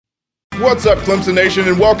What's up, Clemson Nation,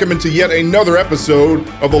 and welcome into yet another episode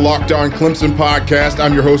of the Locked On Clemson podcast.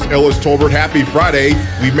 I'm your host, Ellis Tolbert. Happy Friday.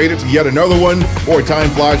 We've made it to yet another one. Boy,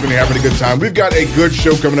 time flies when you're having a good time. We've got a good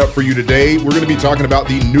show coming up for you today. We're going to be talking about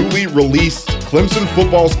the newly released Clemson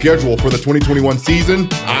football schedule for the 2021 season.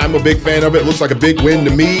 I'm a big fan of it. Looks like a big win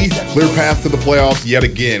to me. Clear path to the playoffs yet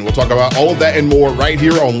again. We'll talk about all of that and more right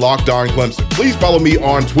here on Locked On Clemson. Please follow me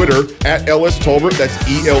on Twitter at Ellis Tolbert. That's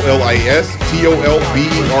ELLISTOLBERT.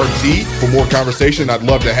 For more conversation, I'd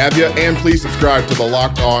love to have you. And please subscribe to the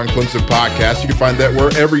Locked On Clemson podcast. You can find that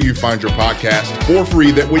wherever you find your podcast for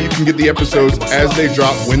free. That way you can get the episodes as they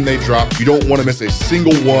drop, when they drop. You don't want to miss a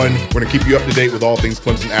single one. We're going to keep you up to date with all things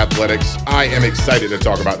Clemson athletics. I am excited to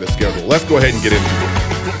talk about this schedule. Let's go ahead and get into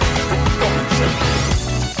it.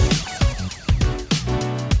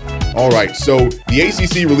 All right, so the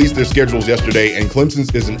ACC released their schedules yesterday, and Clemson's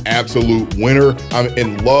is an absolute winner. I'm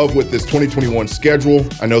in love with this 2021 schedule.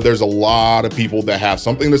 I know there's a lot of people that have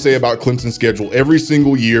something to say about Clemson's schedule every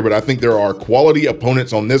single year, but I think there are quality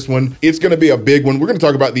opponents on this one. It's going to be a big one. We're going to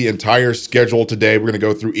talk about the entire schedule today. We're going to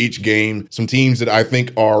go through each game, some teams that I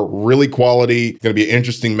think are really quality, going to be an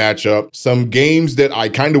interesting matchup, some games that I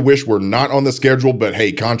kind of wish were not on the schedule, but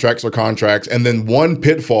hey, contracts are contracts, and then one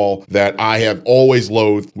pitfall that I have always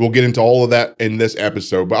loathed. We'll get into all of that in this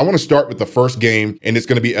episode, but I want to start with the first game, and it's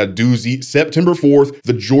going to be a doozy. September 4th,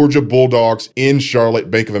 the Georgia Bulldogs in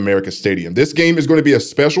Charlotte, Bank of America Stadium. This game is going to be a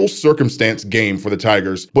special circumstance game for the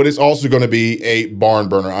Tigers, but it's also going to be a barn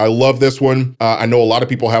burner. I love this one. I know a lot of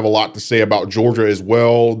people have a lot to say about Georgia as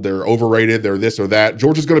well. They're overrated. They're this or that.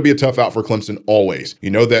 Georgia's going to be a tough out for Clemson always.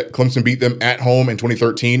 You know that Clemson beat them at home in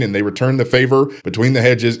 2013, and they returned the favor between the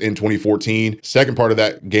hedges in 2014. Second part of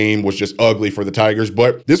that game was just ugly for the Tigers,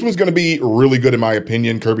 but this one's going to be really good in my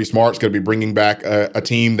opinion. Kirby Smart's going to be bringing back a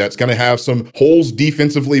team that's going to have some holes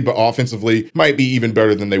defensively, but offensively might be even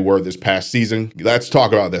better than they were this past season. Let's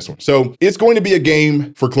talk about this one. So it's going to be a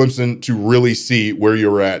game for Clemson to really see where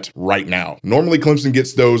you're at right now. Normally Clemson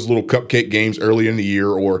gets those little cupcake games early in the year,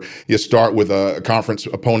 or you start with a conference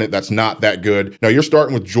opponent that's not that good. Now you're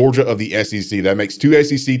starting with Georgia of the SEC. That makes two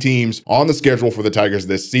SEC teams on the schedule for the Tigers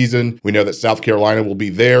this season. We know that South Carolina will be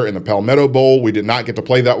there in the Palmetto Bowl. We did not get to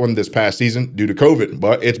play that one this past season due to COVID,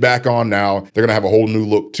 but it's back on now. They're going to have a whole new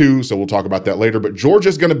look too, so we'll talk about that later. But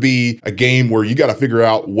Georgia's going to be a game where you got to figure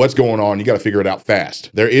out what's going on. You got to figure it out fast.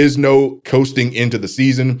 There is no coasting into the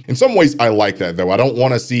season. In some ways, I like that though. I don't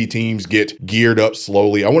want to see teams get geared up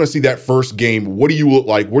slowly. I want to see that first game. What do you look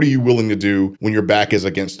like? What are you willing to do when your back is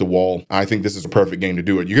against the wall? I think this is a perfect game to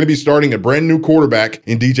do it. You're going to be starting a brand new quarterback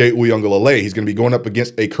in DJ Uiagalelei. He's going to be going up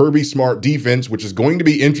against a Kirby Smart defense, which is going to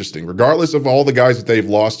be interesting. Regardless of all the guys that they've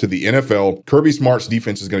lost to the NFL, Kirby Smart's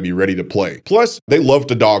defense is going to be ready to play. Plus, they love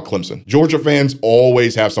to dog Clemson. Georgia fans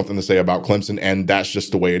always have something to say about Clemson, and that's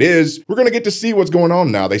just the way it is. We're going to get to see what's going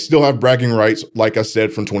on now. They still have bragging rights, like I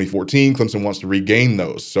said, from 2014. Clemson wants to regain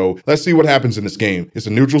those. So let's see what happens in this game. It's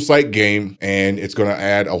a neutral site game, and it's going to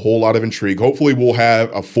add a whole lot of intrigue. Hopefully, we'll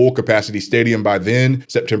have a full capacity stadium by then,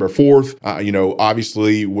 September 4th.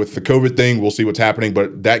 Obviously, with the COVID thing, we'll see what's happening,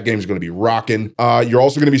 but that game is going to be rocking. You're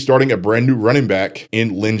also going to be starting a brand new running back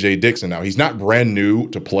in Lynn J. Dixon. Now, he's not brand new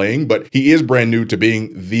to playing, but he is brand new to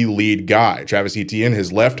being the lead guy. Travis Etienne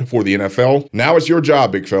has left for the NFL. Now it's your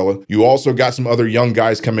job, big fella. You also got some other young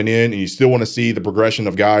guys coming in, and you still want to see the progression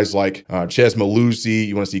of guys like Ches Malusi.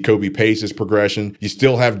 You want to see Kobe Pace's progression. You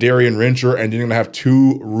still have Darian Rencher, and you're going to have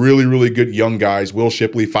two really, really good young guys, Will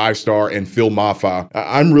Shipley, 5-star, and Phil Mafah.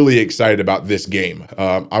 I'm really excited about this game.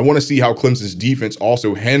 I want to see how Clemson's defense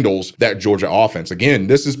also handles that Georgia offense. Again,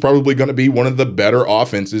 this is probably going to be one of the better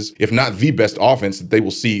offenses, if not the best offense that they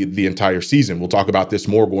will see the entire season. We'll talk about this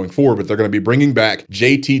more going forward, but they're going to be bringing back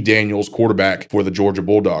JT Daniels, quarterback for the Georgia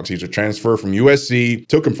Bulldogs. He's a transfer from USC.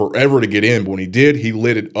 Took him forever to get in, but when he did, he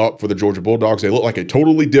lit it up for the Georgia Bulldogs. They look like a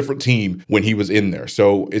totally different team when he was in there.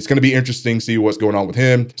 So it's going to be interesting to see what's going on with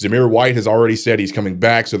him. Zamir White has already said he's coming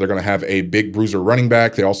back, so they're going to have a big bruiser running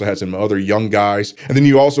back. They also had some other young guys. And then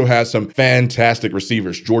you also have some fantastic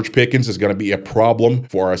receivers. George Pickens is going to be a problem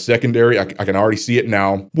for our secondary. I can already see it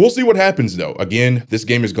now. We'll see what happens though. Again, this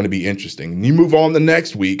game is going to be interesting. And you move on the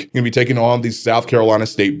next week, you're going to be taking on these South Carolina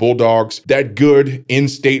State Bulldogs. That good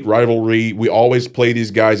in-state rivalry. We always play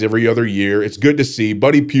these guys every other year. It's good to see.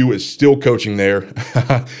 Buddy Pugh is still coaching there.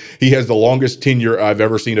 He has the longest tenure I've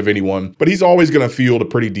ever seen of anyone, but he's always going to field a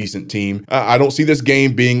pretty decent team. I don't see this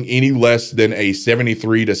game being any less than a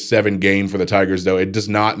 73-7 game for the Tigers, though. It does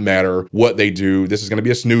not matter what they do. This is going to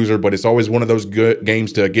be a snoozer, but it's always one of those good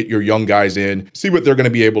games to get your young guys in, see what what they're going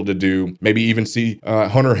to be able to do. Maybe even see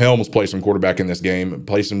Hunter Helms play some quarterback in this game,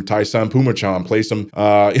 play some Tyson Pumachan, play some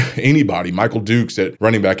anybody, Michael Dukes at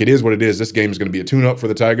running back. It is what it is. This game is going to be a tune-up for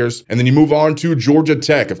the Tigers. And then you move on to Georgia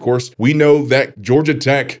Tech. Of course, we know that Georgia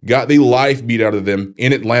Tech got the life beat out of them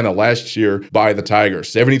in Atlanta last year by the Tigers.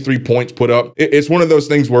 73 points put up. It's one of those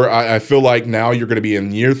things where I feel like now you're going to be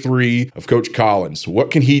in year 3 of Coach Collins.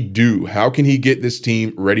 What can he do? How can he get this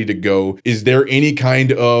team ready to go? Is there any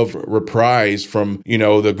kind of reprise from,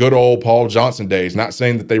 the good old Paul Johnson days? Not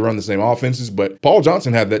saying that they run the same offenses, but Paul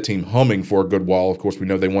Johnson had that team humming for a good while. Of course, we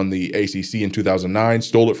know they won the ACC in 2009,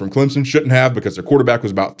 stole it from Clemson. Shouldn't have, because their quarterback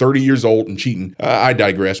was about 30 years old and cheating. I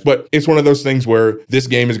digress, but it's one of those things where this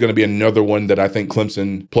game is going to be another one that I think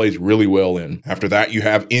Clemson plays really well in. After that, you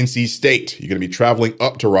have NC State. You're going to be traveling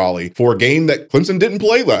up to Raleigh for a game that Clemson didn't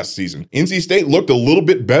play last season. NC State looked a little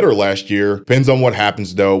bit better last year. Depends on what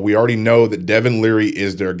happens, though. We already know that Devin Leary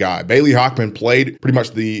is their guy. Bailey Hockman played pretty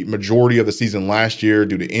much the majority of the season last year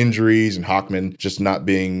due to injuries, and Hockman just not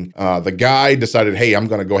being the guy, decided, hey, I'm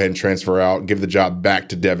going to go ahead and transfer out, give the job back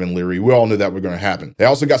to Devin Leary. We all knew that was going to happen. They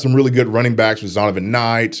also got some really good running backs with Zonovan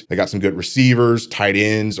Knight. They got some good receivers. Tight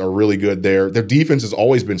ends are really good there. Their defense has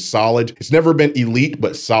always been solid. It's never been elite,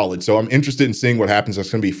 but solid. So I'm interested in seeing what happens. That's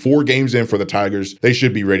going to be 4 games in for the Tigers. They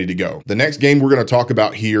should be ready to go. The next game we're going to talk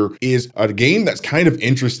about here is a game that's kind of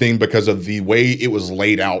interesting because of the way it was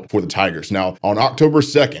laid out for the Tigers. Now, on October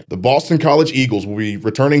 2nd, the Boston College Eagles will be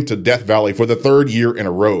returning to Death Valley for the 3rd year in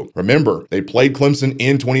a row. Remember, they played Clemson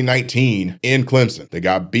in 2019 in Clemson. They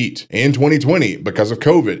got beat in 2020 because of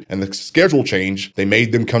COVID and the schedule change. They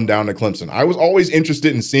made them come down to Clemson. I was always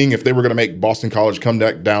interested in seeing if they were going to make Boston College come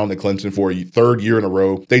back down to Clemson for a 3rd year in a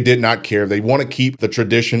row. They did not care. They want to keep the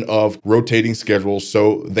tradition of rotating schedules,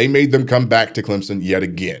 so they made them come back to Clemson yet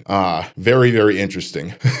again. Very, very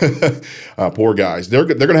interesting. Poor guys. They're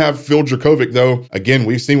going to have Phil Dracovic, though. Again,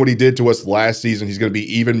 we've seen what he did to us last season. He's going to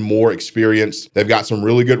be even more experienced. They've got some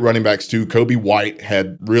really good running backs, too. Kobe White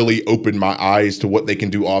had really opened my eyes to what they can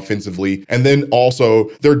do offensively. And then also,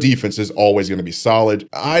 their defense is always going to be solid.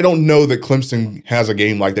 I don't know that Clemson has a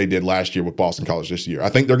game like they did last year with Boston College this year. I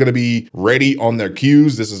think they're going to be ready on their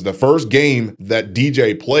cues. This is the first game that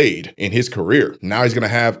DJ played in his career. Now he's going to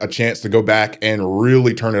have a chance to go back and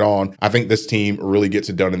really turn it on. I think this team really gets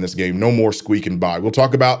it done in this game. No more squeaking by. We'll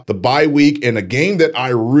talk about the bye week and a game that I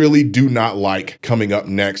really do not like coming up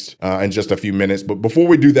next in just a few minutes. But before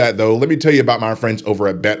we do that, though, let me tell you about my friends over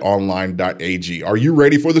at betonline.ag. Are you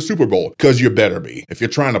ready for the Super Bowl? Because you better be. If you're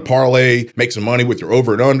trying to parlay, make some money with your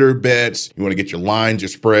over and under bets, you want to get your lines, your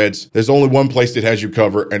spreads, there's only one place that has you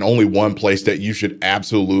covered and only one place that you should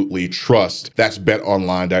absolutely trust. That's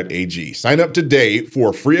betonline.ag. Sign up today for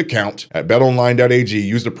a free account at betonline.ag.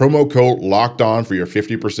 Use the promo code LOCKEDON for your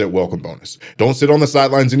 50% welcome bonus. Don't sit on the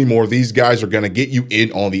sidelines anymore. These guys are going to get you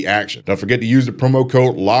in on the action. Don't forget to use the promo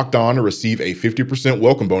code LOCKEDON to receive a 50%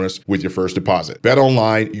 welcome bonus with your first deposit.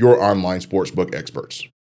 BetOnline, your online sportsbook experts.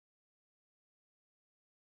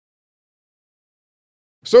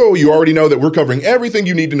 So you already know that we're covering everything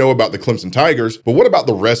you need to know about the Clemson Tigers, but what about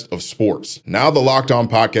the rest of sports? Now the Locked On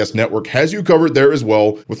Podcast Network has you covered there as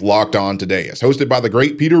well with Locked On Today. It's hosted by the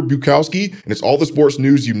great Peter Bukowski, and it's all the sports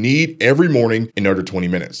news you need every morning in under 20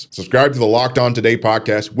 minutes. Subscribe to the Locked On Today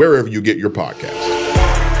podcast wherever you get your podcasts.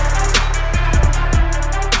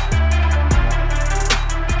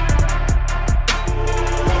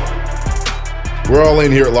 We're all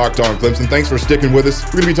in here at Locked On Clemson. Thanks for sticking with us.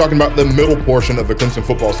 We're going to be talking about the middle portion of the Clemson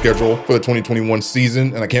football schedule for the 2021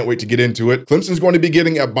 season, and I can't wait to get into it. Clemson's going to be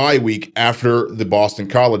getting a bye week after the Boston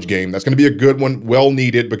College game. That's going to be a good one, well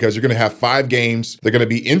needed, because you're going to have 5 games. They're going to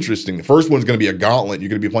be interesting. The first one's going to be a gauntlet. You're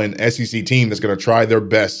going to be playing an SEC team that's going to try their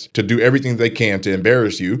best to do everything they can to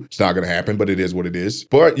embarrass you. It's not going to happen, but it is what it is.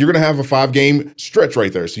 But you're going to have a 5-game stretch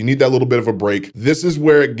right there, so you need that little bit of a break. This is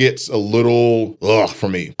where it gets a little for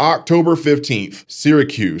me. October 15th.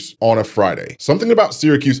 Syracuse on a Friday. Something about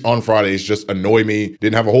Syracuse on Fridays just annoy me.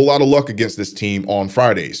 Didn't have a whole lot of luck against this team on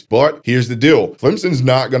Fridays. But here's the deal. Clemson's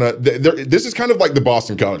not gonna, this is kind of like the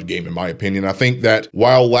Boston College game in my opinion. I think that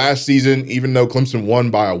while last season, even though Clemson won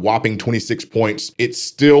by a whopping 26 points, it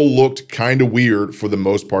still looked kind of weird for the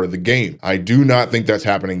most part of the game. I do not think that's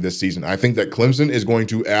happening this season. I think that Clemson is going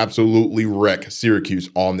to absolutely wreck Syracuse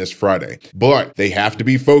on this Friday. But they have to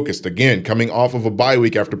be focused. Again, coming off of a bye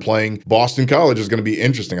week after playing Boston College College is going to be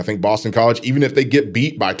interesting. I think Boston College, even if they get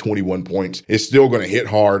beat by 21 points, is still going to hit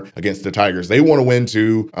hard against the Tigers. They want to win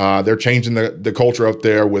too. They're changing the culture up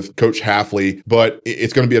there with Coach Hafley, but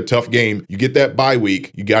it's going to be a tough game. You get that bye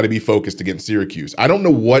week, you got to be focused against Syracuse. I don't know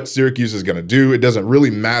what Syracuse is going to do. It doesn't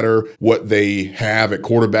really matter what they have at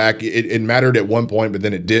quarterback. It mattered at one point, but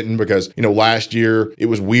then it didn't because, last year it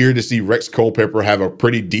was weird to see Rex Culpepper have a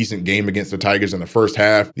pretty decent game against the Tigers in the first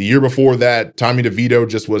half. The year before that, Tommy DeVito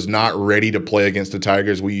just was not ready to play against the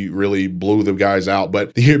Tigers. We really blew the guys out.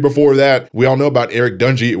 But the year before that, we all know about Eric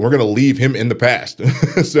Dungy, and we're going to leave him in the past.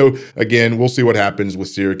 So again, we'll see what happens with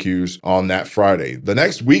Syracuse on that Friday. The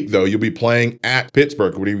next week, though, you'll be playing at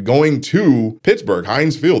Pittsburgh. We'll be going to Pittsburgh,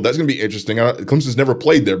 Heinz Field. That's going to be interesting. Clemson's never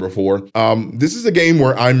played there before. This is a game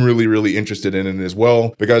where I'm really, really interested in it as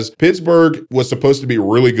well because Pittsburgh was supposed to be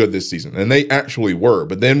really good this season, and they actually were.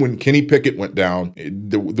 But then when Kenny Pickett went down,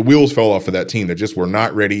 the wheels fell off of that team. They just were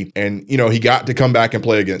not ready. And, he got to come back and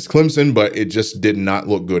play against Clemson, but it just did not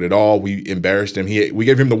look good at all. We embarrassed him. We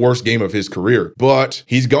gave him the worst game of his career, but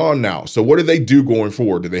he's gone now. So what do they do going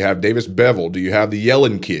forward? Do they have Davis Bevel? Do you have the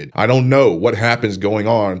Yellen kid? I don't know what happens going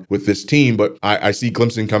on with this team, but I see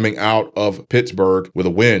Clemson coming out of Pittsburgh with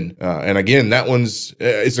a win. And again, that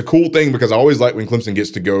it's a cool thing because I always like when Clemson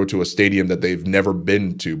gets to go to a stadium that they've never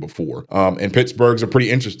been to before. And Pittsburgh's are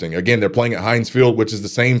pretty interesting. Again, they're playing at Heinz Field, which is the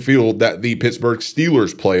same field that the Pittsburgh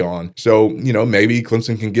Steelers play on. So, maybe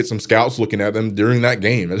Clemson can get some scouts looking at them during that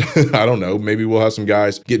game. I don't know. Maybe we'll have some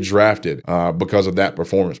guys get drafted because of that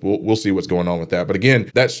performance. We'll see what's going on with that. But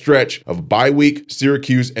again, that stretch of bye week,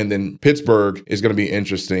 Syracuse, and then Pittsburgh is going to be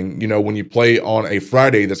interesting. When you play on a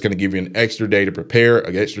Friday, that's going to give you an extra day to prepare,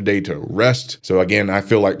 an extra day to rest. So again, I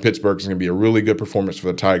feel like Pittsburgh is going to be a really good performance for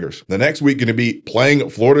the Tigers. The next week, going to be playing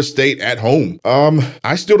Florida State at home.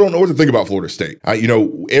 I still don't know what to think about Florida State.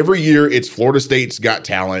 Every year it's Florida State's got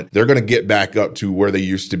talent. They're going to get back up to where they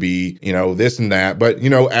used to be, this and that. But,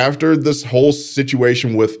 after this whole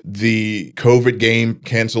situation with the COVID game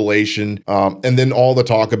cancellation, and then all the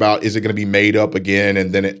talk about, is it going to be made up again?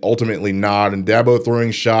 And then it ultimately not. And Dabo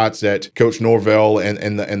throwing shots at Coach Norvell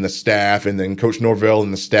and the staff. And then Coach Norvell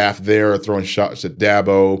and the staff there are throwing shots at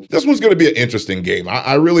Dabo. This one's going to be an interesting game.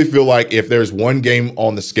 I really feel like if there's one game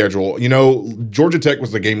on the schedule, Georgia Tech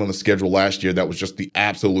was the game on the schedule last year that was just the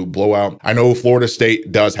absolute blowout. I know Florida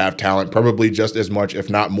State does have talent, probably just as much, if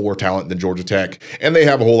not more talent than Georgia Tech, and they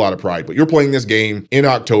have a whole lot of pride. But you're playing this game in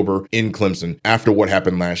October in Clemson after what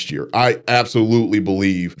happened last year. I absolutely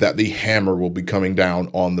believe that the hammer will be coming down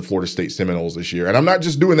on the Florida State Seminoles this year. And I'm not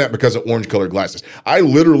just doing that because of orange-colored glasses. I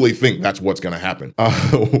literally think that's what's going to happen.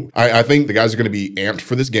 I think the guys are going to be amped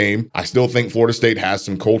for this game. I still think Florida State has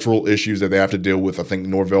some cultural issues that they have to deal with. I think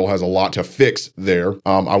Norvell has a lot to fix there.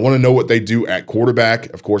 I want to know what they do at quarterback.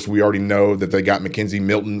 Of course, we already know that they got Mackenzie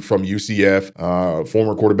Milton from UCF,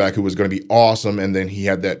 former quarterback who was going to be awesome, and then he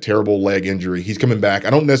had that terrible leg injury. He's coming back. I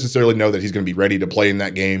don't necessarily know that he's going to be ready to play in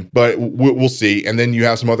that game, but we'll see. And then you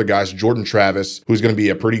have some other guys, Jordan Travis, who's going to be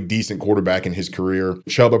a pretty decent quarterback in his career,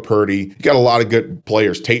 Chubba Purdy. You got a lot of good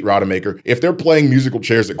players, Tate Rodemaker. If they're playing musical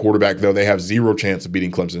chairs at quarterback, though, they have zero chance of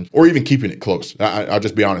beating Clemson or even keeping it close. I'll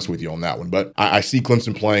just be honest with you on that one, but I see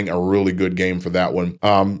Clemson playing a really good game for that one.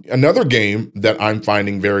 Another game that I'm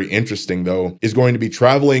finding very interesting, though, is going to be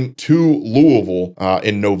traveling to Louisville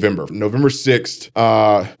in November 6th.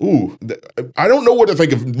 I don't know what to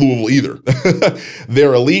think of Louisville either.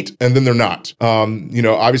 They're elite and then they're not.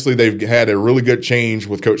 Obviously they've had a really good change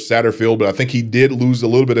with Coach Satterfield, but I think he did lose a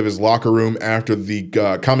little bit of his locker room after the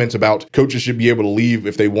comments about coaches should be able to leave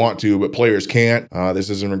if they want to, but players can't. This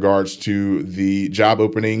is in regards to the job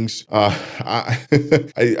openings.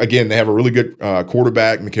 Again, they have a really good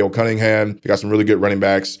quarterback, Mikael Cunningham. They got some really good running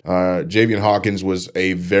backs. Javian Hawkins was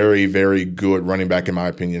a very, very good running back, in my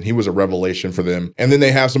opinion. He was a revelation for them. And then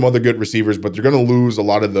they have some other good receivers, but they're going to lose a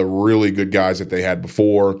lot of the really good guys that they had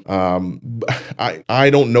before. I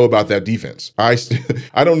don't know about that defense.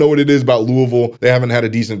 I don't know what it is about Louisville. They haven't had a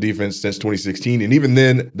decent defense since 2016, and even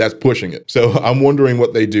then, that's pushing it. So I'm wondering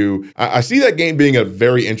what they do. I see that game being a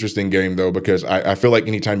very interesting game, though, because I feel like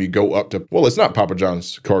anytime you go up to, well, it's not Papa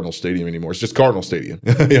John's Cardinal Stadium anymore. It's just Cardinal Stadium.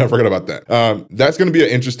 Yeah, I forgot about that. That's going to be an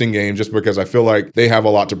interesting game just because I feel like they have a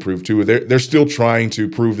lot to prove, too. They're still trying to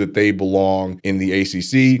prove that they belong in the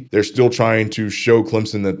ACC. They're still trying to show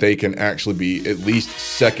Clemson that they can actually be at least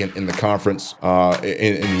second in the conference,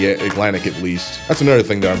 in the Atlantic at least. That's another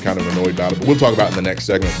thing that I'm kind of annoyed about, but we'll talk about in the next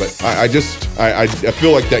segment. But I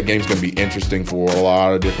feel like that game's going to be interesting for a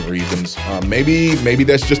lot of different reasons. Maybe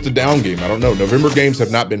that's just a down game. I don't know. November games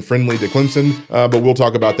have not been friendly to Clemson, but we'll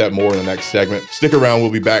talk about that more in the next segment. Stick around.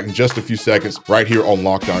 We'll be back in just a few seconds right here on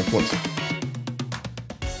Locked On Clemson.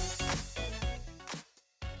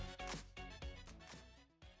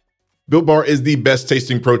 Built Bar is the best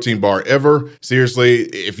tasting protein bar ever. Seriously,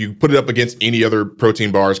 if you put it up against any other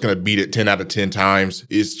protein bar, it's going to beat it 10 out of 10 times.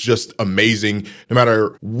 It's just amazing. No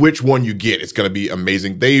matter which one you get, it's going to be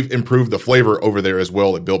amazing. They've improved the flavor over there as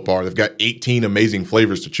well at Built Bar. They've got 18 amazing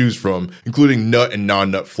flavors to choose from, including nut and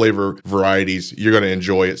non-nut flavor varieties. You're going to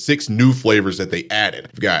enjoy it. 6 new flavors that they added.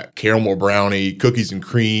 We've got caramel brownie, cookies and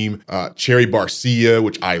cream, cherry barcia,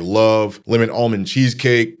 which I love, lemon almond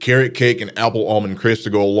cheesecake, carrot cake, and apple almond crisp to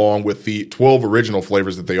go along with the 12 original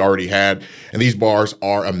flavors that they already had. And these bars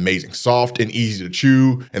are amazing, soft and easy to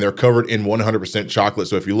chew, and they're covered in 100% chocolate.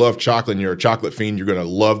 So if you love chocolate and you're a chocolate fiend, you're going to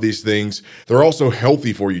love these things. They're also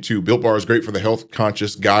healthy for you too. Built Bar is great for the health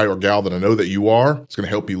conscious guy or gal that I know that you are. It's going to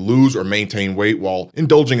help you lose or maintain weight while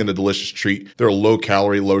indulging in a delicious treat. They're low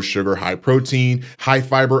calorie, low sugar, high protein, high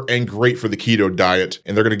fiber, and great for the keto diet.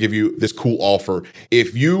 And they're going to give you this cool offer.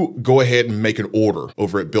 If you go ahead and make an order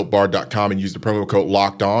over at builtbar.com and use the promo code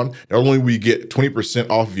Locked On, not only will you get 20%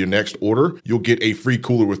 off of your next order, you'll get a free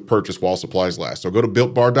cooler with purchase while supplies last. So go to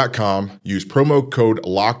builtbar.com, use promo code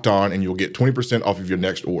Locked On, and you'll get 20% off of your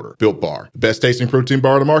next order. Built Bar, the best tasting protein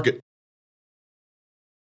bar on the market.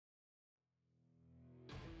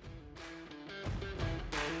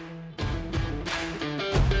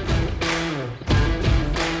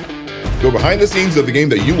 Go behind the scenes of the game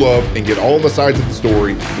that you love and get all the sides of the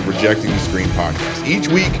story with the Rejecting the Screen podcast. Each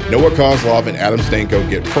week, Noah Kozlov and Adam Stanko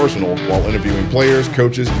get personal while interviewing players,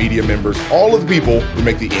 coaches, media members, all of the people who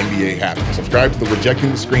make the NBA happen. Subscribe to the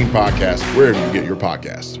Rejecting the Screen podcast wherever you get your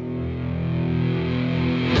podcasts.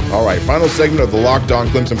 All right, final segment of the Locked On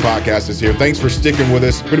Clemson podcast is here. Thanks for sticking with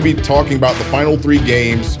us. We're going to be talking about the final 3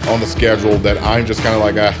 games on the schedule that I'm just kind of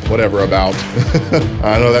like, whatever about.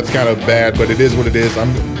 I know that's kind of bad, but it is what it is.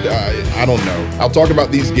 I don't know. I'll talk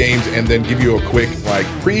about these games and then give you a quick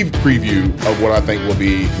preview of what I think will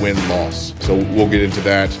be win-loss. So we'll get into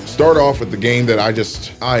that. Start off with the game that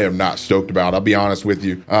I am not stoked about. I'll be honest with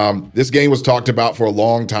you. This game was talked about for a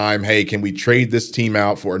long time. Hey, can we trade this team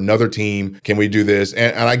out for another team? Can we do this?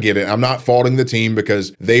 And I get it. I'm not faulting the team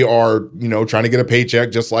because they are, trying to get a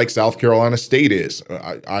paycheck just like South Carolina State is.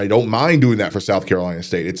 I don't mind doing that for South Carolina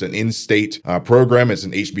State. It's an in-state program. It's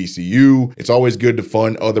an HBCU. It's always good to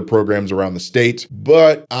fund other programs around the state,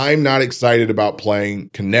 but I'm not excited about playing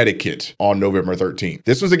Connecticut on November 13th.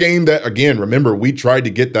 This was a game that, again, remember, we tried to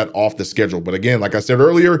get that off the schedule. But again, like I said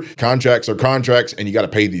earlier, contracts are contracts and you got to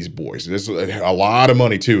pay these boys. It's a lot of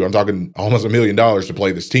money too. I'm talking almost $1 million to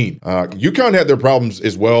play this team. UConn had their problems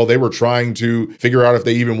as well. They were trying to figure out if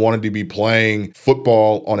they even wanted to be playing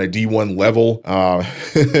football on a D1 level.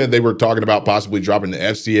 They were talking about possibly dropping the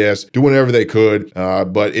FCS, do whatever they could.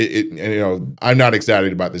 But I'm not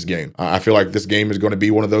excited about this game. I feel like this game is going to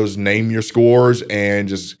be one of those name your scores and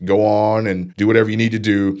just go on and do whatever you need to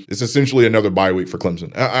do. It's essentially another bye week for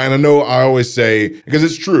Clemson. And I know I always say, because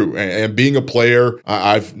it's true, and being a player,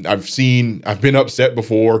 I've been upset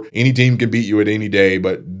before. Any team can beat you at any day,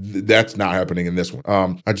 but that's not happening in this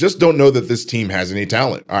one. I just don't know that this team has any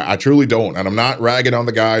talent. I truly don't. And I'm not ragging on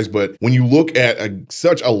the guys, but when you look at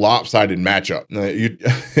such a lopsided matchup,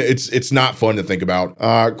 it's not fun to think about.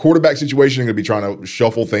 Quarterback situation, going to be trying to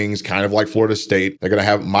shuffle things kind of like Florida State. They're going to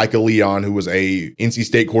have Micah Leon, who was a NC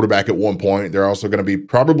State quarterback at one point. They're also going to be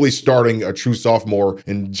probably starting a true sophomore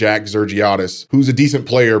in Jack Zergiadis, who's a decent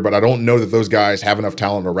player, but I don't know that those guys have enough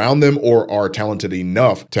talent around them or are talented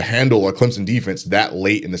enough to handle a Clemson defense that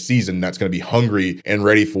late in the season that's going to be hungry and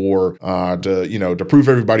ready for to prove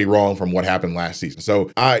everybody wrong from what happened last season.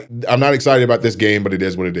 So I'm not excited about this game, but it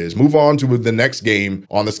is what it is. Move on to the next game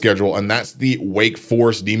on the schedule, and that's the Wake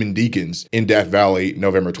Forest Demon Deacons in Death Valley,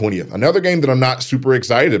 November 20th. Another game that I'm not super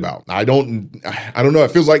excited about. I don't know.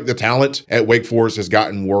 It feels like the talent at Wake Forest has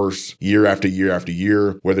gotten worse year after year after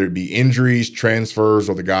year, whether it be injuries, transfers,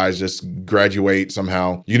 or the guys just graduate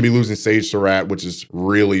somehow. You're going to be losing Sage Surratt, which is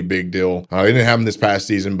really big deal. They didn't have him this past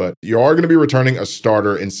season, but you are going to be returning a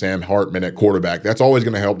starter in Sam Hartman at quarterback. That's always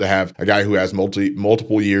going to help to have a guy who has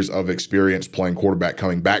multiple years of experience playing quarterback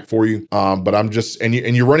coming back for you. But I'm just, and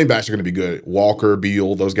your running backs are going to be good. Walker,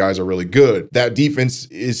 Beal, those guys are really good. That defense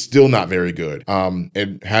is still not very good.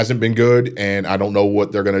 It hasn't been good, and I don't know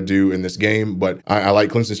what they're going to do in this game, but I like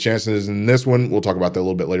Clemson's chances in this one. We'll talk about that a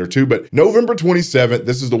little bit later too. But November 27th,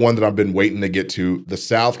 this is the one that I've been waiting to get to, the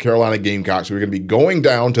South Carolina Gamecocks. We're going to be going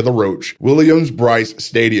down to the Roach Williams-Brice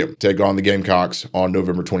Stadium, take on the Gamecocks on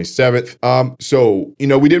November 27th. So,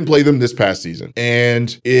 we didn't play them this past season,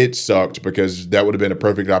 and it sucked because that would have been a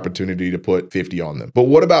perfect opportunity to put 50 on them. But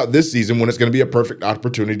what about this season when it's going to be a perfect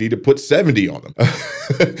opportunity to put 70 on them?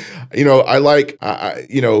 I like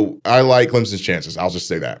Clemson's chances. I'll just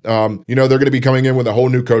say that. They're going to be coming in with a whole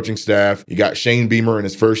new coaching staff. You got Shane Beamer in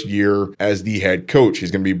his first year as the head coach.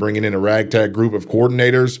 He's going to be bringing in a ragtag group of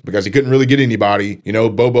coordinators because he couldn't really get anybody.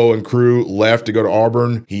 Bobo and crew left to go to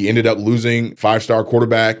Auburn. He ended up losing 5-star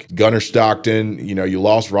quarterback Gunnar Stockton. You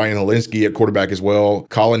lost Ryan Helinski at quarterback as well.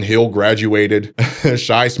 Colin Hill graduated.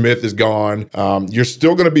 Shi Smith is gone. You're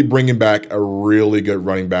still going to be bringing back a really good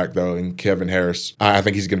running back, though, in Kevin Harris. I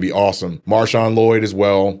think he's going to be awesome. Marshawn Lloyd as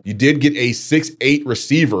well. You did get a 6'8"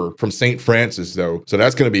 receiver from St. Francis, though. So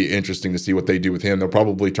that's going to be interesting to see what they do with him. They'll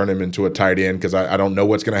probably turn him into a tight end because I don't know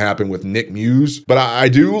what's going to happen with Nick Muse. But I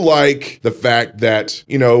do like the fact that,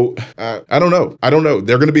 I don't know.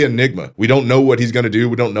 They're going to be an enigma. We don't know what he's going to do.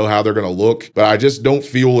 We don't know how they're going to look. But I just don't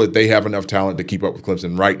feel that they have enough talent to keep up with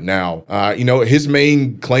Clemson right now. His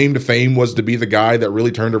main claim to fame was to be the guy that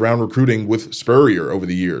really turned around recruiting with Spurrier over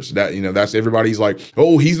the years. That's everybody's like,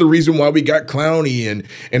 oh, he's the reason why we got Clowney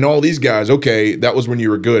and all these guys. Okay, that was when you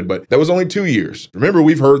were good, but that was only 2 years. Remember,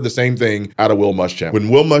 we've heard the same thing out of Will Muschamp. When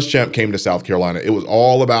Will Muschamp came to South Carolina, it was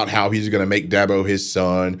all about how he's going to make Dabo his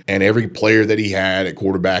son, and every player that he had at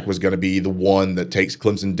quarterback was going to be the one that takes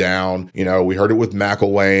Clemson down. We heard it with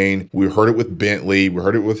McElwain. We heard it with Bentley. We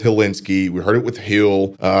heard it with Helinski. We heard it with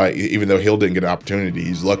Hill, even though Hill didn't get an opportunity.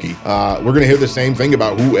 He's lucky. We're going to hear the same thing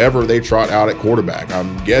about whoever they trot out at quarterback.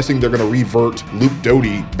 I'm guessing they're going to revert Luke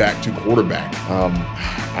Doty back to quarterback.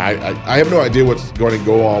 I have no idea what's going to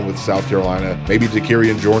go on with South Carolina. Maybe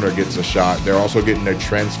Dakarian Joyner gets a shot. They're also getting a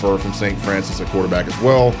transfer from St. Francis at quarterback as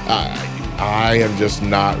well. I am just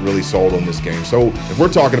not really sold on this game. So if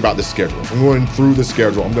we're talking about the schedule, if I'm going through the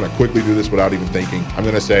schedule, I'm going to quickly do this without even thinking. I'm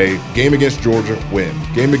going to say game against Georgia, win.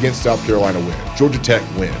 Game against South Carolina, win. Georgia Tech,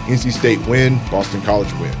 win. NC State, win. Boston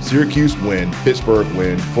College, win. Syracuse, win. Pittsburgh,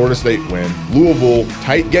 win. Florida State, win. Louisville,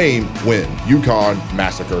 tight game, win. UConn,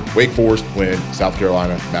 massacre. Wake Forest, win. South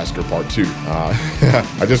Carolina, massacre part 2.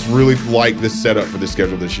 I just really like this setup for the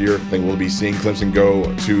schedule this year. I think we'll be seeing Clemson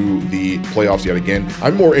go to the playoffs yet again.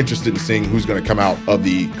 I'm more interested in seeing who's going to come out of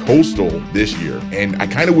the Coastal this year. And I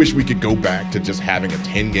kind of wish we could go back to just having a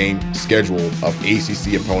 10-game schedule of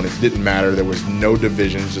ACC opponents. Didn't matter. There was no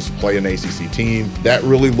divisions, just play an ACC team. That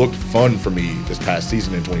really looked fun for me this past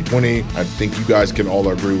season in 2020. I think you guys can all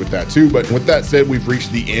agree with that too. But with that said, we've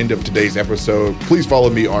reached the end of today's episode. Please follow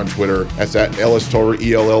me on Twitter. That's at Ellis Tolbert,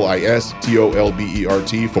 ELLISTOLBERT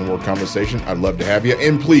for more conversation. I'd love to have you.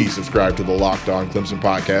 And please subscribe to the Locked On Clemson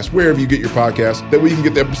podcast, wherever you get your podcasts, that we can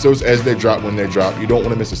get the episodes as they drop when they drop. You don't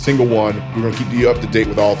want to miss a single one. We're going to keep you up to date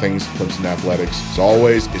with all things Clemson athletics. As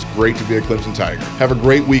always, it's great to be a Clemson Tiger. Have a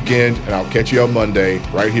great weekend, and I'll catch you on Monday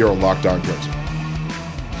right here on Locked On Clemson.